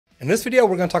In this video,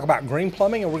 we're going to talk about green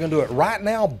plumbing, and we're going to do it right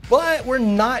now, but we're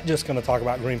not just going to talk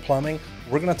about green plumbing.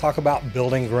 We're going to talk about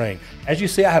building green. As you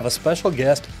see, I have a special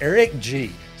guest, Eric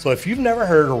G. So if you've never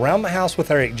heard Around the House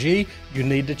with Eric G, you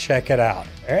need to check it out.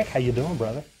 Eric, how you doing,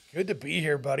 brother? Good to be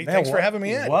here, buddy. Man, Thanks for having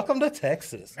me in. Welcome to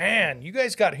Texas. Man, you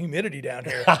guys got humidity down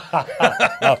here.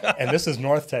 Oh, and this is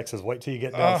North Texas. Wait till you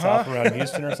get down south around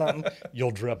Houston or something.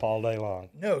 You'll drip all day long.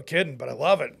 No kidding, but I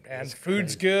love it. And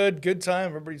food's good. Good time.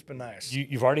 Everybody's been nice.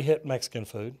 You've already hit Mexican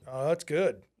food. Oh, that's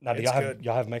good. Now, do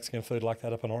y'all have Mexican food like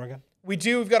that up in Oregon? We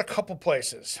do. We've got a couple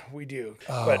places. We do.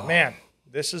 Oh. But man,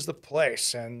 this is the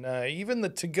place. And even the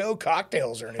to-go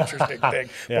cocktails are an interesting thing.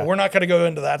 Yeah. But we're not going to go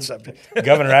into that subject.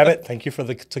 Governor Abbott, thank you for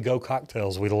the to-go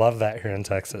cocktails. We love that here in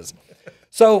Texas.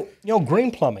 So,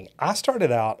 green plumbing. I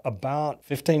started out about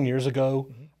 15 years ago.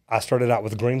 I started out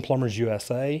with Green Plumbers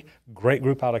USA, great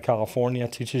group out of California,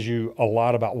 teaches you a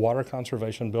lot about water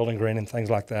conservation, building green, and things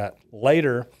like that.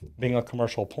 Later, being a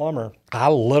commercial plumber, I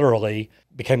literally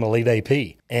became a lead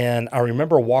AP. And I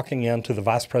remember walking into the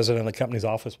vice president of the company's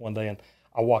office one day, and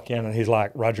I walk in, and he's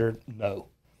like, "Roger, no."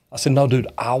 I said, "No, dude,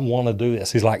 I want to do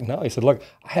this." He's like, "No." He said, "Look,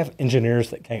 I have engineers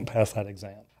that can't pass that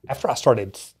exam." After I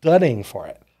started studying for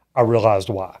it, I realized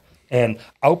why. And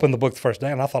I opened the book the first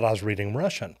day, and I thought I was reading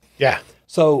Russian. Yeah.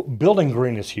 So building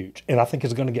green is huge, and I think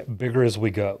it's going to get bigger as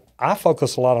we go. I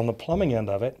focus a lot on the plumbing end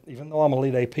of it. Even though I'm a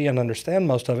lead AP and understand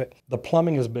most of it, the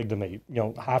plumbing is big to me.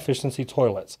 High-efficiency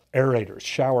toilets, aerators,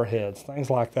 shower heads, things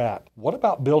like that. What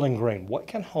about building green? What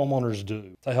can homeowners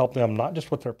do to help them, not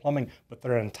just with their plumbing, but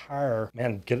their entire,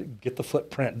 get the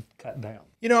footprint cut down?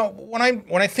 When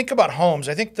I think about homes,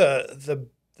 I think the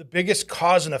biggest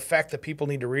cause and effect that people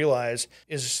need to realize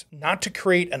is not to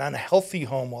create an unhealthy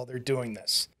home while they're doing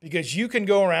this. Because you can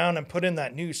go around and put in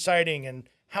that new siding and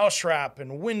house wrap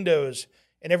and windows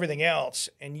and everything else,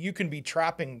 and you can be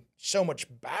trapping so much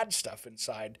bad stuff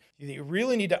inside. You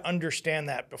really need to understand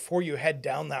that before you head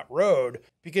down that road,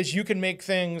 because you can make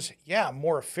things,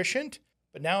 more efficient.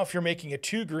 But now if you're making it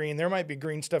too green, there might be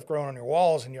green stuff growing on your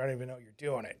walls and you don't even know you're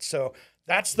doing it. So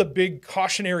that's the big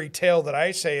cautionary tale that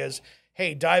I say is,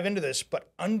 hey, dive into this,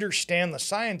 but understand the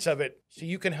science of it so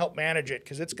you can help manage it,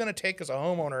 because it's going to take, as a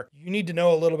homeowner, you need to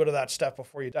know a little bit of that stuff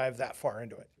before you dive that far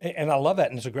into it. And I love that,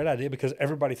 and it's a great idea because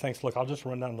everybody thinks, look, I'll just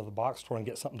run down to the box store and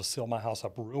get something to seal my house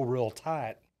up real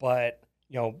tight. But,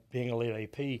 being a lead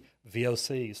AP,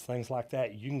 VOCs, things like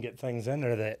that, you can get things in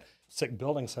there that sick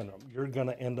building syndrome. You're going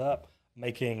to end up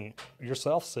making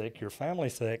yourself sick, your family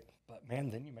sick. But man,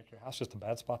 then you make your house just a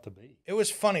bad spot to be. It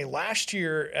was funny. Last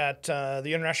year at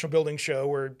the International Building Show,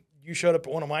 where you showed up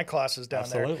at one of my classes down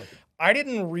there, I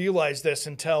didn't realize this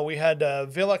until we had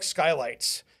Velux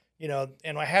skylights,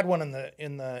 and I had one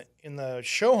in the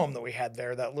show home that we had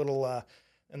there, that little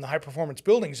in the high performance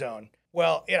building zone.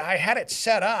 Well, I had it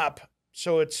set up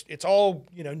so it's all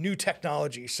new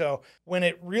technology. So when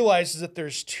it realizes that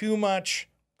there's too much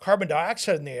carbon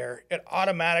dioxide in the air, it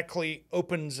automatically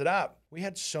opens it up. We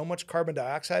had so much carbon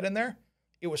dioxide in there,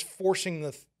 it was forcing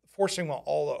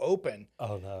all to open.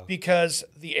 Oh no! Because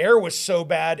the air was so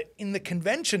bad in the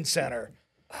convention center.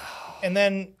 And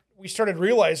then we started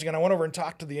realizing, and I went over and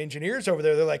talked to the engineers over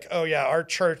there. They're like, "Oh yeah, our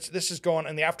church, this is going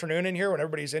in the afternoon in here when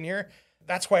everybody's in here.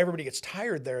 That's why everybody gets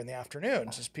tired there in the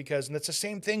afternoons, is because, and it's the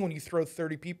same thing when you throw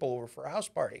 30 people over for a house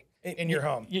party in your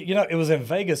home." It was in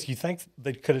Vegas. You think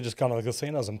they could have just gone to the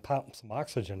casinos and pumped some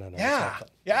oxygen in there? Yeah,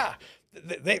 yeah.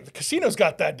 The casino's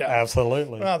got that down.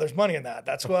 Absolutely. Well, there's money in that.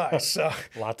 That's why. So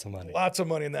lots of money. Lots of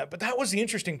money in that. But that was the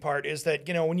interesting part, is that,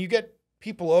 when you get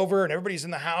people over and everybody's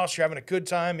in the house, you're having a good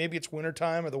time, maybe it's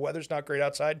wintertime or the weather's not great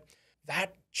outside,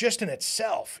 that just in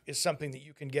itself is something that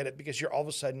you can get it, because you're all of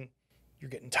a sudden, you're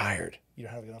getting tired. You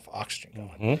don't have enough oxygen going.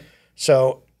 Mm-hmm.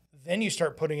 So then you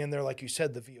start putting in there, like you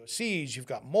said, the VOCs, you've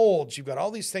got molds, you've got all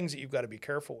these things that you've got to be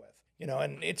careful with.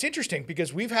 And it's interesting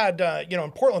because we've had,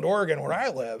 in Portland, Oregon, where I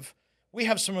live, we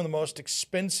have some of the most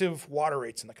expensive water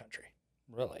rates in the country.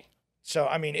 Really? So,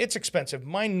 it's expensive.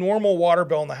 My normal water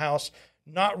bill in the house,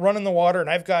 not running the water, and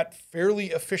I've got fairly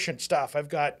efficient stuff. I've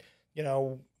got,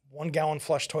 1 gallon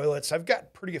flush toilets. I've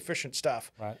got pretty efficient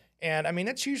stuff. Right. And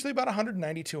it's usually about $190,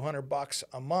 $200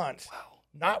 a month. Wow.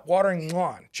 Not watering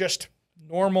lawn, just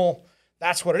normal.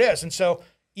 That's what it is. And so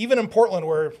even in Portland,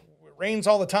 where it rains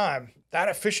all the time, that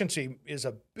efficiency is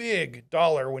a big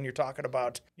dollar when you're talking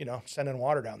about, sending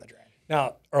water down the drain.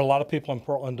 Now, are a lot of people in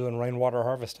Portland doing rainwater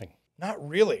harvesting? Not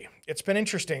really. It's been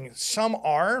interesting. Some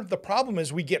are. The problem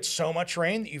is we get so much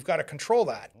rain that you've got to control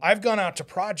that. I've gone out to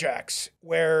projects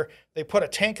where they put a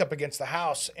tank up against the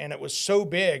house, and it was so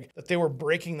big that they were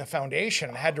breaking the foundation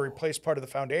and had to replace part of the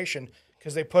foundation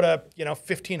because they put a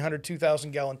 1,500, 2,000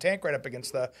 gallon tank right up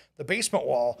against the basement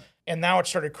wall, and now it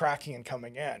started cracking and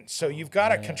coming in. So you've got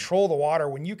to control the water.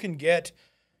 When you can get,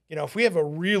 if we have a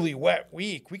really wet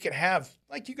week, we can have,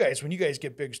 like you guys, when you guys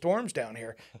get big storms down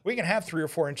here, we can have 3 or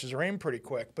 4 inches of rain pretty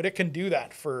quick, but it can do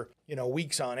that for,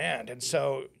 weeks on end. And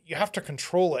so you have to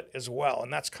control it as well.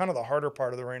 And that's kind of the harder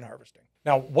part of the rain harvesting.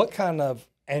 Now, what kind of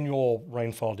annual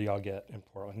rainfall do y'all get in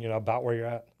Portland? About where you're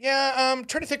at? Yeah, I'm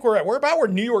trying to think where we're at. We're about where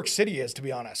New York City is, to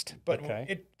be honest. But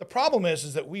the problem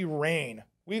is that we rain.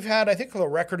 We've had, I think the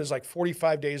record is like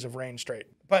 45 days of rain straight.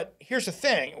 But here's the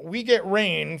thing. We get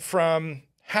rain from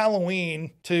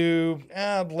Halloween to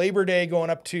Labor Day going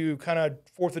up to kind of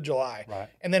 4th of July. Right.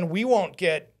 And then we won't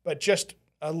get but just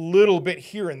a little bit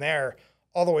here and there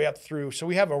all the way up through. So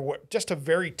we have just a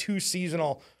very 2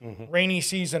 seasonal rainy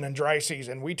season and dry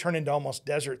season. We turn into almost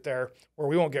desert there where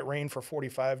we won't get rain for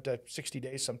 45 to 60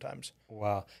 days sometimes.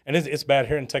 Wow. And it's bad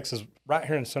here in Texas. Right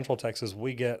here in central Texas,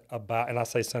 we get about, and I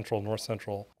say central, north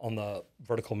central on the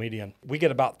vertical median, we get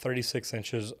about 36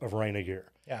 inches of rain a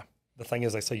year. Yeah. The thing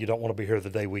is, they say you don't want to be here the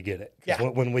day we get it. Yeah.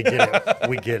 When we get it,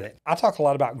 we get it. I talk a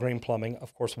lot about green plumbing,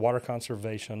 of course, water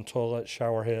conservation, toilets,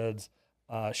 shower heads.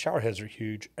 Shower heads are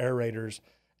huge, aerators,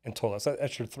 and toilets.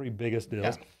 That's your 3 biggest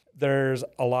deals. Yeah. There's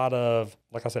a lot of,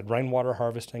 like I said, rainwater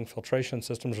harvesting, filtration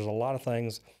systems. There's a lot of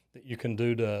things that you can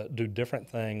do to do different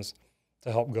things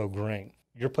to help go green.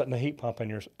 You're putting a heat pump in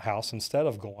your house instead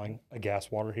of going a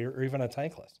gas water heater or even a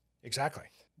tankless. Exactly.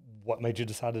 What made you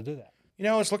decide to do that?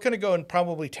 I was looking to go and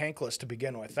probably tankless to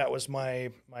begin with. That was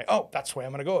my that's the way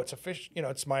I'm going to go. It's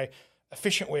it's my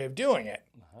efficient way of doing it.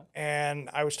 And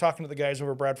I was talking to the guys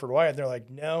over Bradford Wyatt. They're like,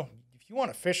 no, if you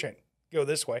want efficient, go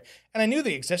this way. And I knew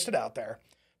they existed out there,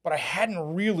 but I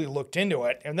hadn't really looked into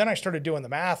it. And then I started doing the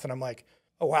math, and I'm like,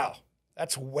 oh, wow,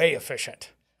 that's way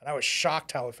efficient. And I was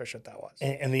shocked how efficient that was.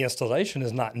 And the installation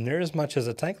is not near as much as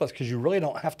a tankless because you really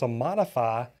don't have to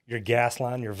modify your gas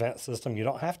line, your vent system. You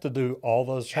don't have to do all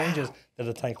those changes that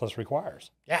a tankless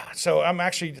requires. Yeah, so I'm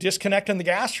actually disconnecting the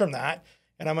gas from that.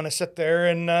 And I'm going to sit there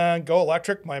and go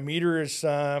electric. My meter is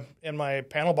in my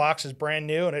panel box is brand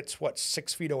new, and it's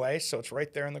 6 feet away, so it's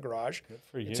right there in the garage. Good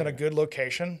for you. It's in a good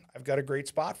location. I've got a great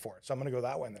spot for it, so I'm going to go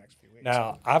that way in the next few weeks.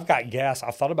 Now, I've got gas.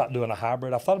 I've thought about doing a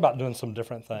hybrid. I've thought about doing some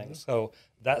different things. So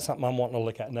that's something I'm wanting to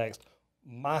look at next.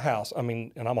 My house,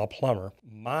 and I'm a plumber,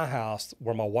 my house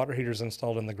where my water heater is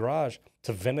installed in the garage,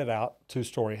 to vent it out,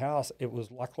 2-story house, it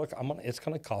was like, look, it's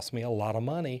going to cost me a lot of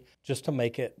money just to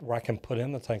make it where I can put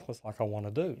in the tankless like I want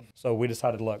to do. So we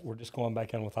decided, look, we're just going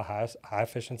back in with a high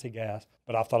efficiency gas,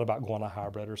 but I've thought about going a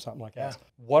hybrid or something like that.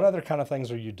 What other kind of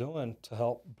things are you doing to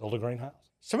help build a greenhouse?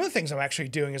 Some of the things I'm actually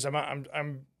doing is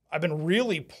I've been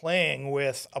really playing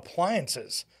with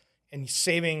appliances and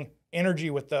saving energy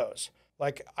with those.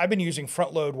 Like I've been using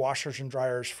front load washers and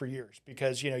dryers for years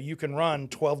because, you can run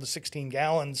 12 to 16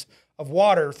 gallons of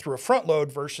water through a front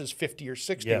load versus 50 or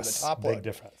 60 with a top load. Big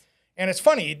difference. And it's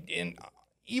funny,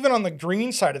 even on the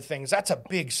green side of things, that's a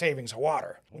big savings of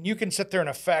water. When you can sit there and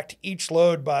affect each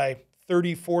load by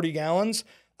 30, 40 gallons,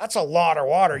 that's a lot of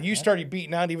water. You started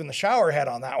beating out even the shower head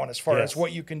on that one as far as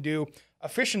what you can do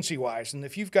efficiency-wise. And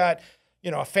if you've got,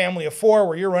 a family of 4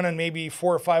 where you're running maybe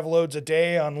 4 or 5 loads a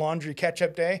day on laundry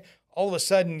catch-up day, all of a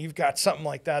sudden you've got something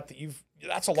like that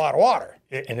that's a lot of water.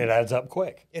 And it adds up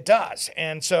quick. It does.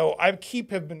 And so have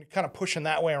been kind of pushing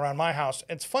that way around my house.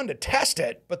 It's fun to test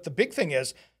it, but the big thing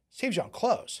is, it saves you on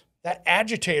clothes. That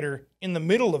agitator in the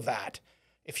middle of that,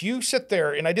 if you sit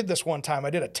there, and I did this one time, I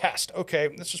did a test. Okay,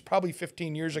 this was probably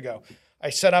 15 years ago. I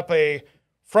set up a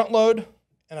front load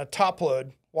and a top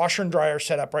load, washer and dryer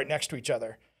set up right next to each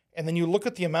other. And then you look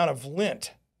at the amount of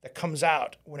lint that comes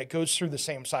out when it goes through the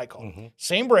same cycle.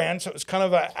 Same brand, so it was kind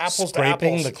of a apples to apples.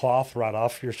 Scraping the cloth right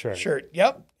off your shirt.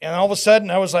 Yep. And all of a sudden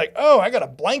I was like, oh, I got a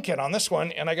blanket on this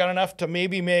one, and I got enough to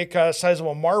maybe make a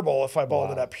sizable marble if I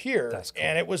balled it up here. That's cool.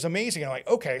 And it was amazing. And I'm like,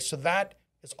 okay, so that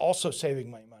is also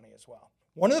saving my money as well.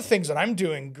 One of the things that I'm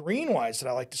doing green-wise that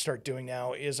I like to start doing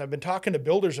now is I've been talking to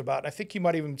builders about, and I think you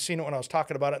might have even seen it when I was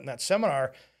talking about it in that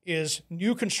seminar, is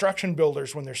new construction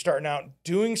builders when they're starting out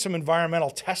doing some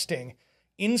environmental testing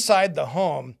inside the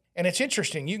home. And it's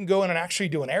interesting. You can go in and actually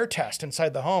do an air test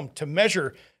inside the home to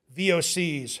measure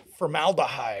VOCs,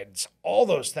 formaldehydes, all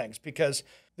those things, because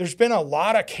there's been a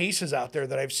lot of cases out there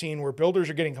that I've seen where builders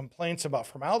are getting complaints about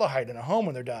formaldehyde in a home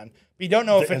when they're done. But you don't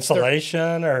know if it's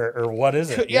insulation or what is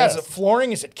it? Yeah, is it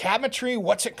flooring? Is it cabinetry?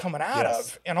 What's it coming out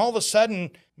of? And all of a sudden,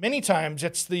 many times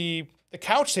it's the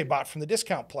couch they bought from the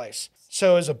discount place.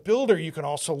 So as a builder, you can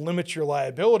also limit your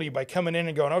liability by coming in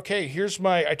and going, okay,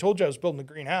 I told you I was building a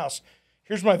greenhouse.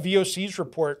 Here's my VOCs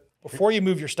report before you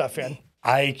move your stuff in.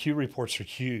 IAQ reports are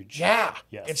huge. Yeah.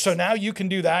 Yes. And so now you can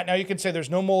do that. Now you can say there's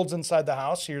no molds inside the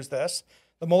house. Here's this.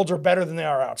 The molds are better than they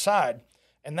are outside.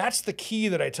 And that's the key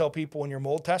that I tell people when you're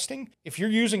mold testing. If you're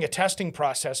using a testing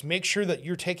process, make sure that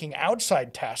you're taking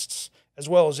outside tests as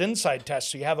well as inside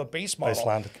tests so you have a base model.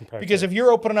 Baseline to compare Because to. if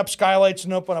you're opening up skylights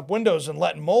and opening up windows and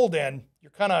letting mold in, you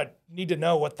kind of need to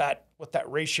know what that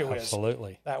ratio is.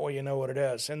 Absolutely. That way you know what it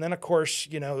is. And then, of course,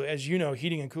 as you know,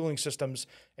 heating and cooling systems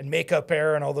and makeup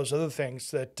air and all those other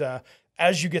things that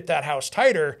as you get that house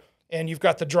tighter and you've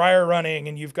got the dryer running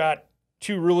and you've got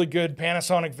 2 really good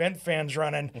Panasonic vent fans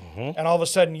running, and all of a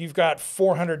sudden you've got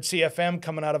 400 CFM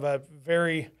coming out of a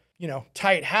very,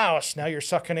 tight house. Now you're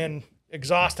sucking in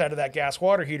exhaust out of that gas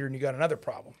water heater and you got another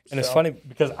problem. And it's funny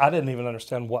because I didn't even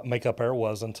understand what makeup air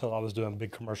was until I was doing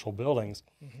big commercial buildings.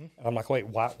 And I'm like, wait,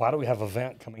 why do we have a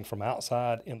vent coming from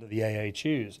outside into the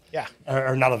AHUs? Yeah.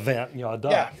 Or not a vent, a duct.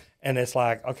 Yeah. And it's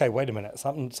like, okay, wait a minute,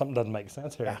 something doesn't make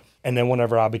sense here. Yeah. And then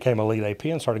whenever I became a lead AP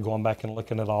and started going back and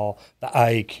looking at all the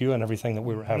IAQ and everything that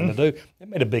we were having to do, it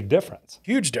made a big difference.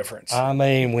 Huge difference. I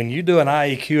mean, when you do an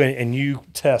IAQ and you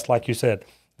test, like you said,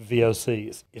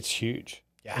 VOCs, it's huge.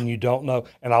 Yeah. And you don't know.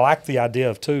 And I like the idea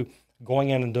of, too, going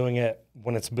in and doing it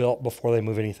when it's built before they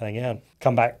move anything in.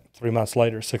 Come back 3 months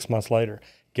later, 6 months later,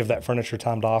 give that furniture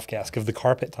time to off gas, give the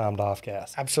carpet time to off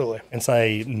gas. Absolutely. And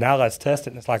say, now let's test it.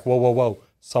 And it's like, whoa,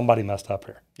 somebody messed up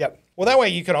here. Yep. Well, that way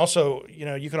you can also,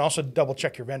 double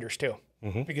check your vendors too,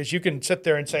 because you can sit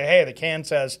there and say, hey, the can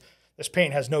says this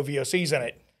paint has no VOCs in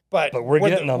it, but we're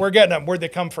getting them. We're getting them. Where'd they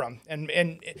come from? And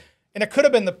it could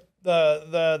have been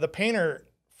the painter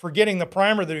forgetting the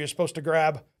primer that he was supposed to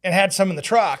grab and had some in the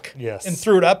truck and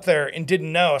threw it up there and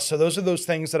didn't know. So those are those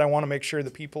things that I want to make sure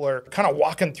that people are kind of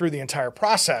walking through the entire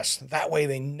process. That way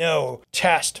they know,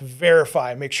 test,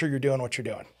 verify, make sure you're doing what you're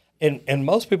doing. And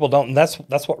most people don't. And that's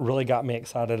what really got me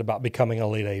excited about becoming a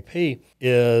lead AP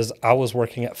is I was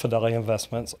working at Fidelity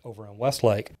Investments over in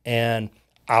Westlake, and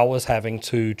I was having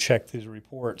to check these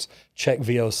reports, check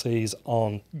VOCs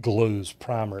on glues,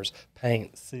 primers,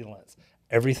 paint, sealants,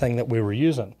 everything that we were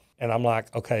using. And I'm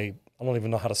like, okay, I don't even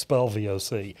know how to spell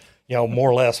VOC. More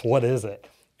or less, what is it?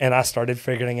 And I started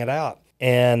figuring it out.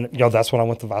 And, that's when I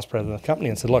went to the vice president of the company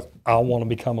and said, look, I want to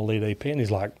become a lead AP. And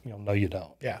he's like, no, you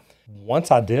don't. Yeah.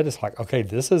 Once I did, it's like, okay,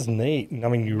 this is neat. I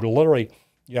mean, you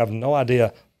have no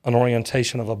idea an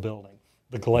orientation of a building,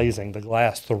 the glazing, the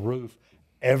glass, the roof,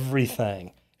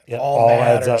 everything. It all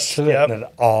adds up to it, and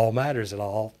it all matters.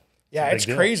 Yeah, it's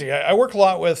crazy. I work a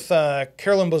lot with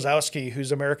Carolyn Blazowski,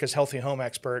 who's America's Healthy Home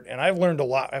Expert, and I've learned a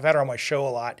lot. I've had her on my show a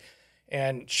lot,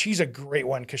 and she's a great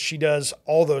one because she does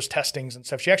all those testings and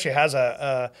stuff. She actually has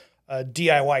a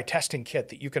DIY testing kit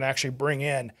that you can actually bring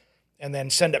in and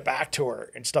then send it back to her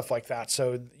and stuff like that.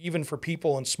 So even for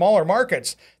people in smaller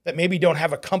markets that maybe don't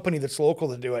have a company that's local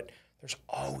to do it, there's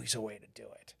always a way to do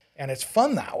it. And it's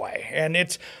fun that way. And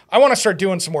I want to start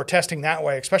doing some more testing that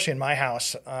way, especially in my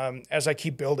house, as I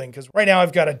keep building. Because right now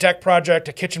I've got a deck project,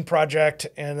 a kitchen project,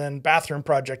 and then bathroom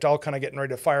project, all kind of getting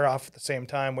ready to fire off at the same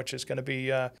time, which is going to be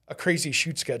a crazy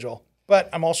shoot schedule. But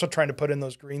I'm also trying to put in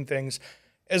those green things,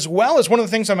 as well as one of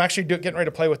the things I'm actually getting ready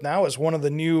to play with now is one of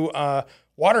the new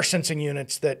water sensing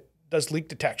units that does leak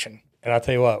detection. And I'll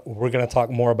tell you what, we're going to talk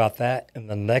more about that in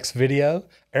the next video.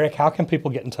 Eric, how can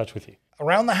people get in touch with you?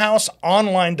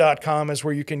 AroundTheHouseOnline.com is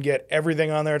where you can get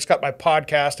everything on there. It's got my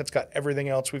podcast. It's got everything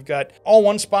else. We've got all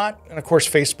one spot. And, of course,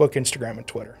 Facebook, Instagram, and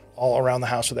Twitter. All Around the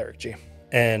House with Eric G.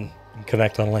 And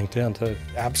connect on LinkedIn, too.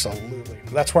 Absolutely.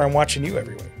 That's where I'm watching you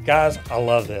every week. Guys, I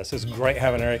love this. It's great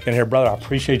having Eric in here. Brother, I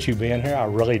appreciate you being here. I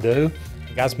really do.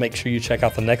 And guys, make sure you check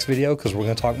out the next video because we're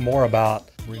going to talk more about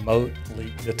remote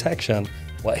leak detection,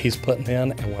 what he's putting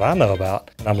in, and what I know about.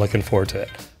 And I'm looking forward to it.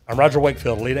 I'm Roger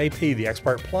Wakefield, Lead AP, the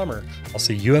expert plumber. I'll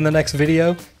see you in the next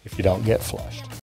video if you don't get flushed.